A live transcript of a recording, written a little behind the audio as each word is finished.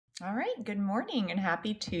All right, good morning and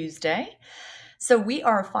happy Tuesday. So, we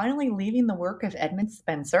are finally leaving the work of Edmund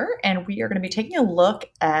Spenser, and we are going to be taking a look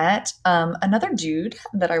at another dude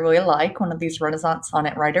that I really like, one of these Renaissance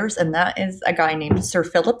sonnet writers, and that is a guy named Sir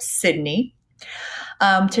Philip Sidney.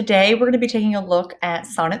 Today, we're going to be taking a look at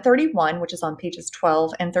Sonnet 31, which is on pages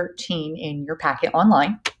 12 and 13 in your packet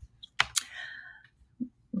online.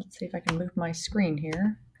 Let's see if I can move my screen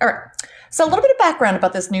here. All right. So a little bit of background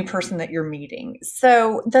about this new person that you're meeting.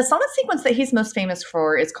 So the sonnet sequence that he's most famous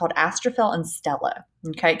for is called Astrophel and Stella.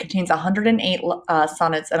 Okay. It contains 108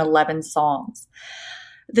 sonnets and 11 songs.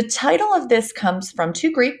 The title of this comes from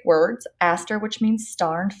two Greek words, aster, which means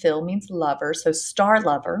star, and phil means lover. So star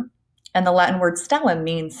lover. And the Latin word stella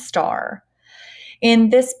means star.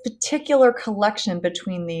 In this particular collection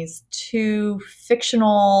between these two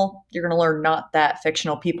fictional, you're going to learn not that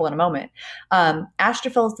fictional people in a moment,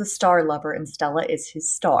 Astrophel is the star lover and Stella is his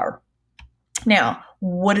star. Now,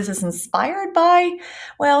 what is this inspired by?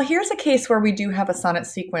 Well, here's a case where we do have a sonnet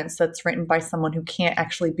sequence that's written by someone who can't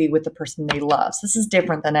actually be with the person they love. So this is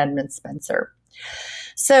different than Edmund Spenser.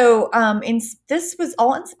 So this was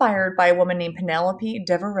all inspired by a woman named Penelope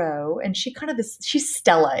Devereux, and she's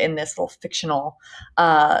Stella in this little fictional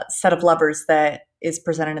set of lovers that is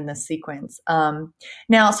presented in this sequence.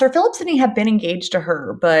 Now, Sir Philip Sidney had been engaged to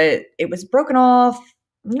her, but it was broken off,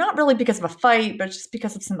 not really because of a fight, but just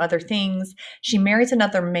because of some other things. She marries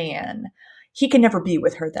another man. He can never be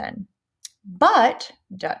with her then. But,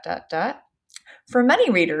 for many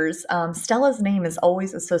readers, Stella's name is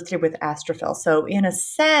always associated with Astrophel. So in a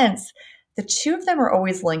sense, the two of them are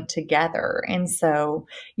always linked together. And so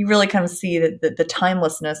you really kind of see the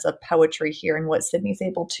timelessness of poetry here and what Sidney's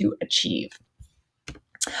able to achieve.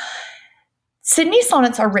 Sidney's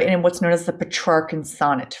sonnets are written in what's known as the Petrarchan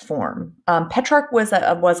sonnet form. Petrarch was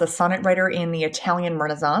a sonnet writer in the Italian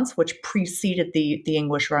Renaissance, which preceded the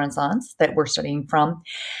English Renaissance that we're studying from.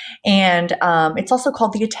 And it's also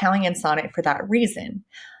called the Italian sonnet for that reason.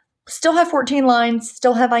 Still have 14 lines,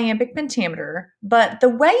 still have iambic pentameter, but the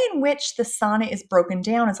way in which the sonnet is broken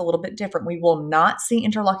down is a little bit different. We will not see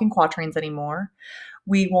interlocking quatrains anymore.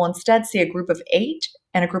 We will instead see a group of 8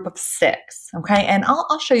 and a group of 6. Okay, and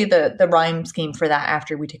I'll show you the rhyme scheme for that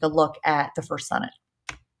after we take a look at the first sonnet.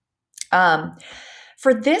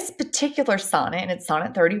 For this particular sonnet, and it's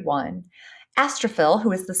sonnet 31, Astrophel,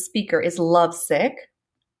 who is the speaker, is lovesick,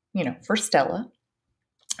 for Stella.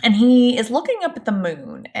 And he is looking up at the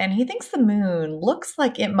moon, and he thinks the moon looks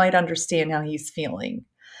like it might understand how he's feeling.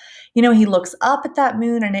 He looks up at that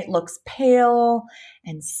moon and it looks pale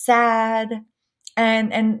and sad.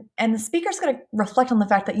 And the speaker's going to reflect on the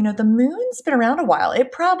fact that, the moon's been around a while.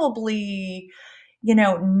 It probably,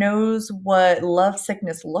 knows what love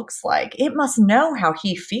sickness looks like. It must know how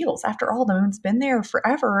he feels. After all, the moon's been there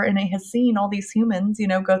forever and it has seen all these humans,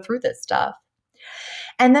 go through this stuff.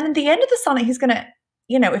 And then at the end of the sonnet, he's going to,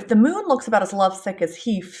 if the moon looks about as lovesick as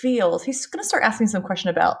he feels, he's going to start asking some questions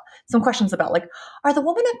about like, are the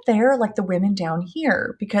women up there like the women down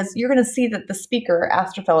here? Because you're going to see that the speaker,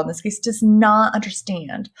 Astrophel in this case, does not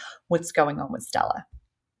understand what's going on with Stella.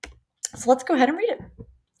 So let's go ahead and read it.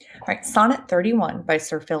 All right, Sonnet 31 by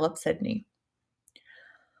Sir Philip Sidney.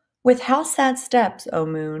 With how sad steps, O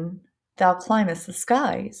moon, thou climbest the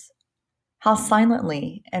skies, how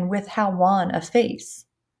silently and with how wan a face.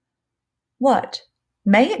 What?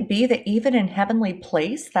 May it be that even in heavenly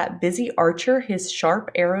place that busy archer his sharp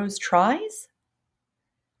arrows tries?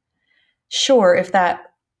 Sure, if that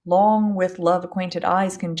long with love acquainted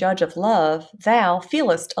eyes can judge of love, thou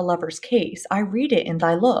feelest a lover's case. I read it in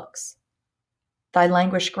thy looks. Thy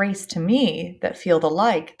languished grace to me, that feel the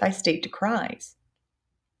like, thy state decries.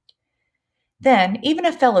 Then, even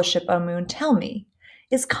a fellowship, O moon, tell me,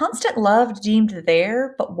 is constant love deemed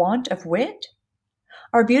there but want of wit?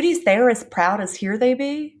 Are beauties there as proud as here they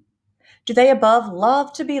be? Do they above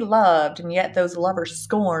love to be loved, and yet those lovers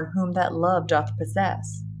scorn whom that love doth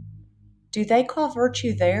possess? Do they call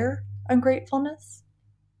virtue there ungratefulness?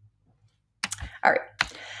 All right.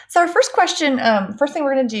 So our first question, first thing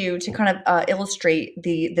we're going to do to kind of illustrate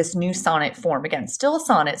this new sonnet form. Again, still a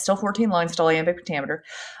sonnet, still 14 lines, still iambic pentameter,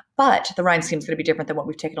 but the rhyme scheme is going to be different than what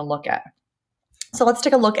we've taken a look at. So let's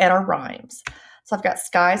take a look at our rhymes. So I've got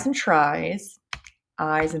skies and tries,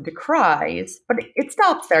 eyes and decries, but it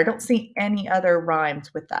stops there. I don't see any other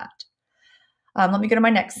rhymes with that. Let me go to my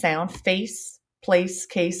next sound, face, place,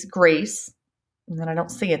 case, grace, and then I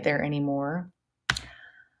don't see it there anymore.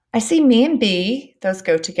 I see me and be, those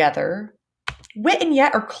go together. Wit and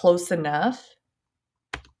yet are close enough.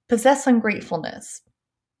 Possess ungratefulness.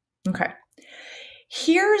 Okay.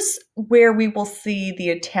 Here's where we will see the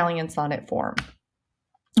Italian sonnet form.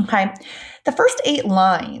 Okay. The first 8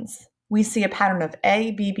 lines, we see a pattern of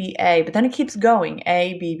A, B, B, A, but then it keeps going,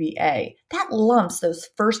 A, B, B, A. That lumps those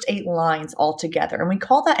first 8 lines all together, and we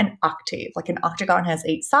call that an octave. Like an octagon has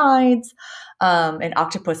 8 sides, an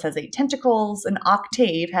octopus has 8 tentacles. An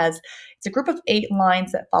octave it's a group of 8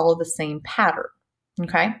 lines that follow the same pattern,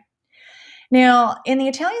 okay? Now, in the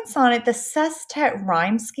Italian sonnet, the sestet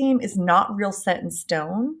rhyme scheme is not real set in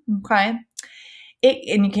stone, okay?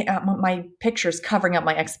 And you can, my picture's covering up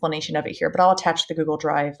my explanation of it here, but I'll attach the Google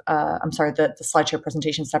Drive, the slideshow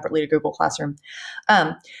presentation separately to Google Classroom.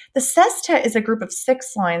 The sestet is a group of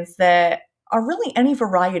 6 lines that are really any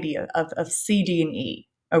variety of C, D, and E,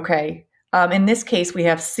 okay? In this case, we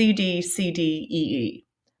have C, D, C, D, E, E.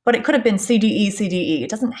 But it could have been C, D, E, C, D, E.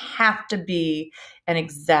 It doesn't have to be an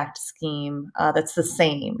exact scheme that's the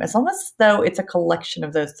same, as long as, though, it's a collection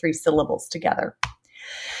of those 3 syllables together.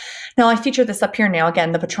 Now, I feature this up here now.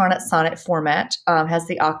 Again, the Patronet sonnet format has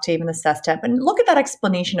the octave and the sestet. But look at that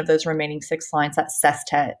explanation of those remaining 6 lines, that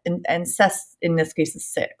sestet. And ses, in this case, is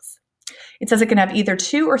 6. It says it can have either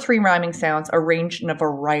 2 or 3 rhyming sounds arranged in a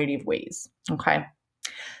variety of ways. Okay.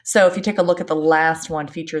 So if you take a look at the last one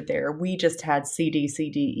featured there, we just had C, D, C,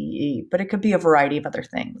 D, E, E. But it could be a variety of other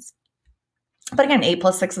things. But again, 8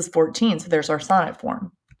 plus 6 is 14. So there's our sonnet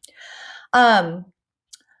form.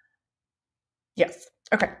 Yes.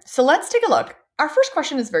 Okay, so let's take a look. Our first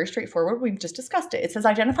question is very straightforward. We've just discussed it. It says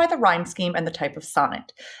identify the rhyme scheme and the type of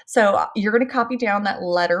sonnet. So you're going to copy down that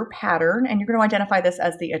letter pattern, and you're going to identify this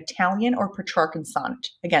as the Italian or Petrarchan sonnet.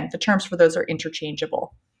 Again, the terms for those are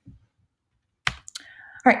interchangeable. All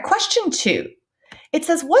right, question 2. It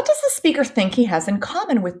says, what does the speaker think he has in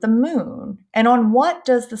common with the moon? And on what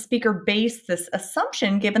does the speaker base this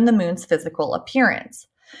assumption given the moon's physical appearance?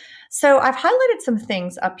 So I've highlighted some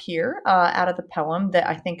things up here out of the poem that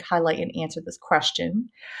I think highlight and answer this question.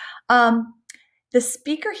 The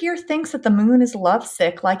speaker here thinks that the moon is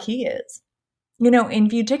lovesick like he is. You know, and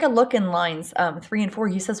if you take a look in lines 3 and 4,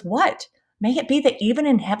 he says, what? May it be that even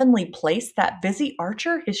in heavenly place that busy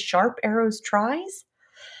archer his sharp arrows tries?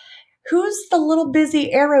 Who's the little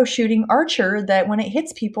busy arrow shooting archer that when it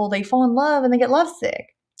hits people, they fall in love and they get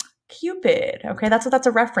lovesick? Cupid. Okay, that's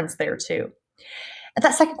a reference there too. And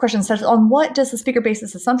that second question says, on what does the speaker base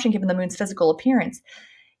this assumption given the moon's physical appearance?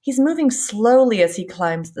 He's moving slowly as he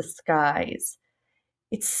climbs the skies.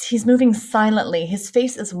 He's moving silently. His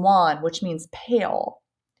face is wan, which means pale.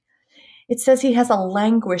 It says he has a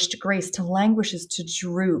languished grace. To languish is to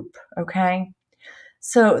droop, okay?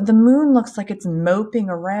 So the moon looks like it's moping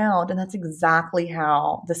around, and that's exactly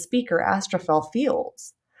how the speaker, Astrophel,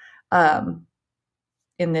 feels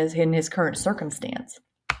in his current circumstance.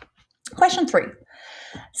 Question 3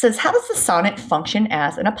 says, how does the sonnet function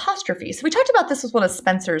as an apostrophe? So we talked about this was one of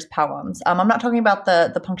Spenser's poems. I'm not talking about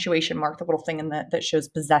the punctuation mark, the little thing that shows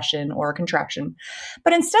possession or contraction.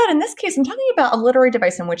 But instead, in this case, I'm talking about a literary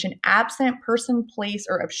device in which an absent person, place,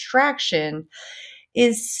 or abstraction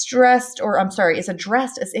is addressed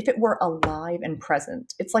as if it were alive and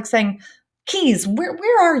present. It's like saying, keys, where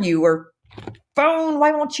are you? Or phone,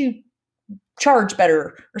 why won't you charge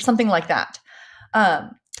better? Or something like that.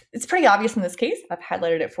 It's pretty obvious in this case. I've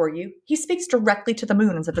highlighted it for you. He speaks directly to the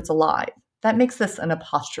moon as if it's alive. That makes this an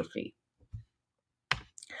apostrophe. All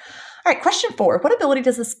right, question 4. What ability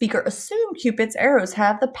does the speaker assume Cupid's arrows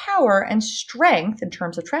have the power and strength in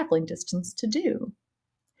terms of traveling distance to do?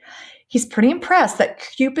 He's pretty impressed that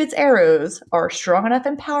Cupid's arrows are strong enough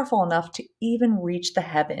and powerful enough to even reach the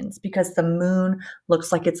heavens because the moon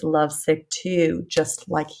looks like it's lovesick too, just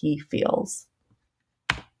like he feels.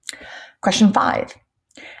 Question 5.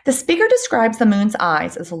 The speaker describes the moon's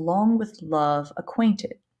eyes as along with love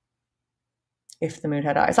acquainted. If the moon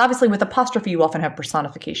had eyes. Obviously, with apostrophe, you often have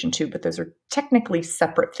personification too, but those are technically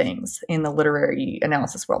separate things in the literary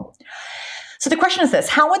analysis world. So the question is this: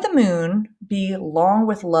 how would the moon be long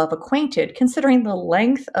with love acquainted, considering the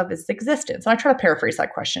length of its existence? And I try to paraphrase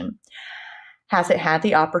that question. Has it had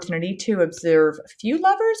the opportunity to observe few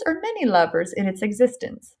lovers or many lovers in its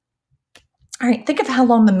existence? All right, think of how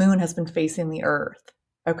long the moon has been facing the earth.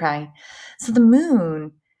 Okay, so the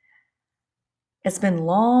moon has been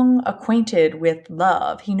long acquainted with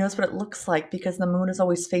love. He knows what it looks like because the moon is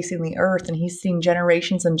always facing the earth and he's seen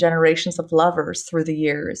generations and generations of lovers through the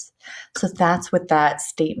years. So that's what that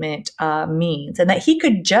statement means, and that he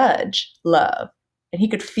could judge love and he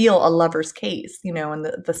could feel a lover's case, you know, and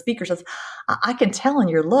the speaker says, I can tell in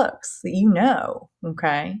your looks that you know,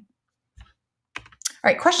 okay? All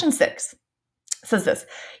right, question 6. Says this: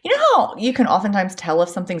 you know how you can oftentimes tell if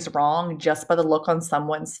something's wrong just by the look on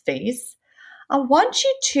someone's face? I want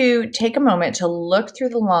you to take a moment to look through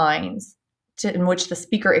the lines in which the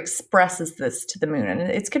speaker expresses this to the moon. And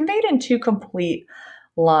it's conveyed in 2 complete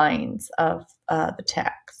lines of the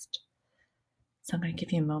text. So I'm going to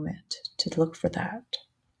give you a moment to look for that.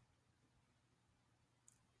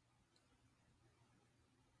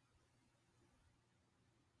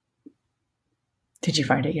 Did you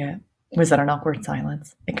find it yet? Was that an awkward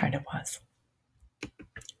silence? It kind of was.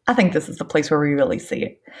 I think this is the place where we really see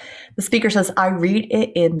it. The speaker says, I read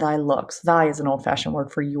it in thy looks. Thy is an old-fashioned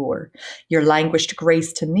word for your languished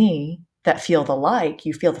grace to me that feel the like.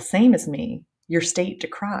 You feel the same as me. Your state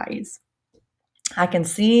decries. I can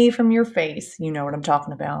see from your face. You know what I'm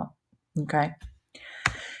talking about. Okay.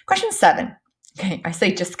 Question 7. Okay, I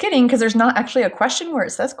say just kidding because there's not actually a question where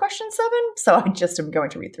it says question 7. So I just am going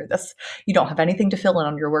to read through this. You don't have anything to fill in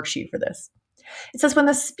on your worksheet for this. It says, when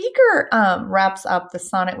the speaker wraps up the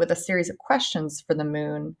sonnet with a series of questions for the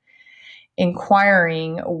moon,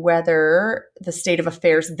 inquiring whether the state of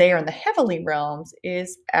affairs there in the heavenly realms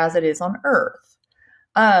is as it is on earth.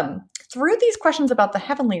 Through these questions about the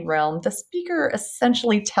heavenly realm, the speaker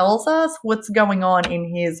essentially tells us what's going on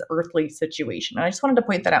in his earthly situation. And I just wanted to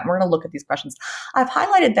point that out. And we're going to look at these questions. I've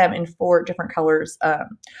highlighted them in 4 different colors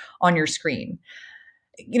on your screen.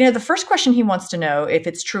 The first question he wants to know if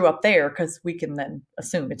it's true up there, because we can then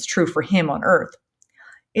assume it's true for him on earth.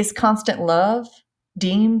 Is constant love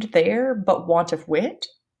deemed there, but want of wit?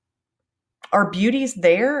 Are beauties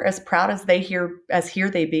there as proud as here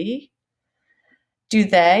they be? Do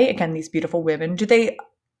they, again, these beautiful women, do they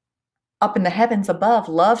up in the heavens above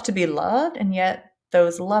love to be loved, and yet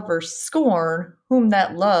those lovers scorn whom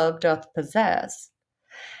that love doth possess?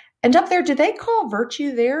 And up there, do they call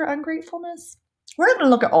virtue there ungratefulness? We're not going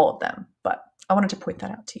to look at all of them, but I wanted to point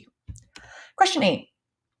that out to you. Question 8.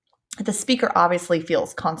 The speaker obviously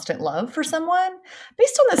feels constant love for someone.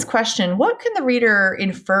 Based on this question, what can the reader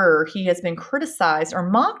infer he has been criticized or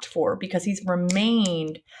mocked for because he's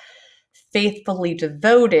remained faithfully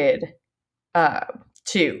devoted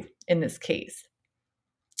to in this case?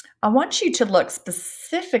 I want you to look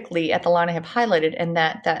specifically at the line I have highlighted and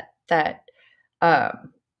that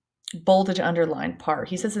bolded underlined part.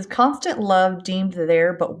 He says, his constant love deemed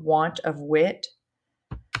there but want of wit.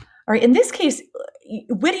 All right, in this case,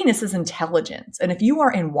 wittiness is intelligence. And if you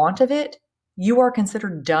are in want of it, you are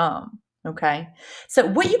considered dumb. Okay. So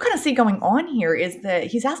what you kind of see going on here is that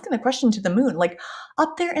he's asking the question to the moon, like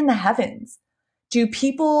up there in the heavens, do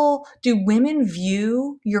women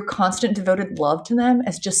view your constant devoted love to them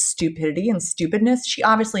as just stupidity and stupidness? She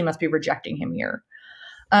obviously must be rejecting him here.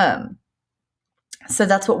 So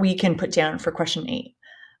that's what we can put down for question 8.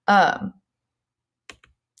 And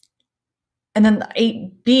then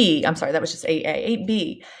 8B, I'm sorry, that was just 8A.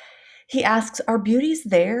 8B, he asks, are beauties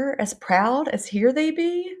there as proud as here they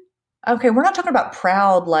be? Okay, we're not talking about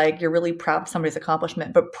proud like you're really proud of somebody's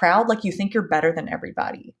accomplishment, but proud like you think you're better than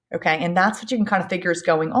everybody, okay? And that's what you can kind of figure is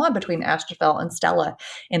going on between Astrophel and Stella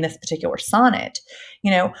in this particular sonnet.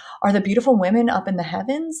 Are the beautiful women up in the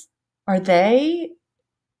heavens, are they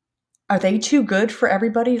too good for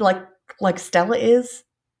everybody like Stella is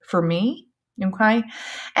for me? Okay.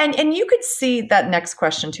 And you could see that next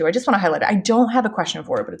question too. I just want to highlight it. I don't have a question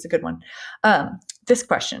for it, but it's a good one. This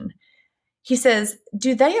question. He says,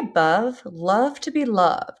 do they above love to be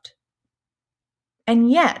loved? And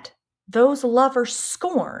yet those lovers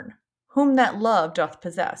scorn whom that love doth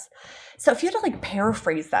possess. So if you had to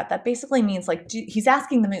paraphrase that basically means he's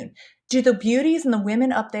asking the moon, do the beauties and the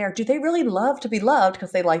women up there, do they really love to be loved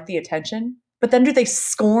because they like the attention? But then do they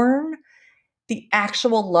scorn the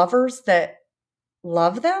actual lovers that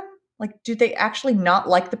love them? Do they actually not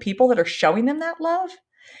like the people that are showing them that love?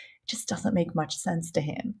 It just doesn't make much sense to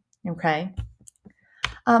him. Okay.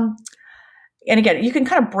 And again, you can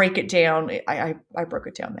kind of break it down. I broke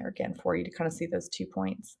it down there again for you to kind of see those 2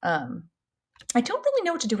 points. I don't really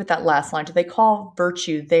know what to do with that last line. Do they call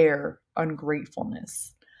virtue there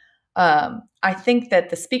ungratefulness? I think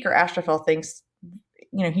that the speaker, Astrophel, thinks,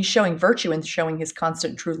 he's showing virtue and showing his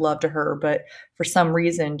constant true love to her, but for some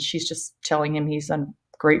reason, she's just telling him he's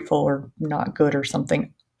ungrateful or not good or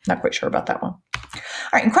something. Not quite sure about that one. All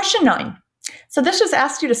right, and question 9. So this just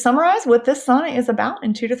asks you to summarize what this sonnet is about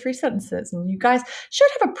in 2 to 3 sentences. And you guys should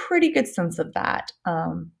have a pretty good sense of that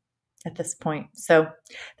at this point. So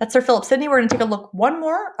that's Sir Philip Sidney. We're going to take a look one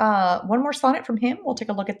more sonnet from him. We'll take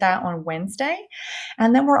a look at that on Wednesday.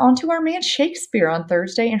 And then we're on to our man Shakespeare on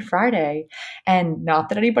Thursday and Friday. And not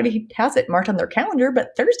that anybody has it marked on their calendar, but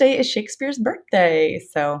Thursday is Shakespeare's birthday.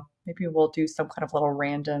 So maybe we'll do some kind of little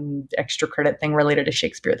random extra credit thing related to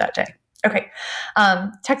Shakespeare that day. Okay.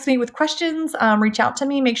 Text me with questions. Reach out to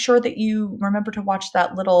me. Make sure that you remember to watch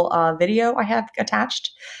that little video I have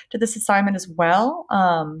attached to this assignment as well,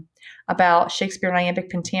 about Shakespeare and iambic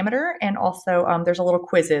pentameter. And also, there's a little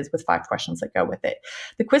quizzes with 5 questions that go with it.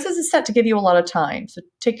 The quizzes is set to give you a lot of time. So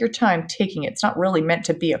take your time taking it. It's not really meant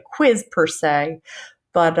to be a quiz per se,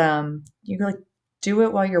 but you really do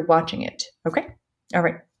it while you're watching it. Okay. All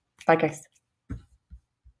right. Bye, guys.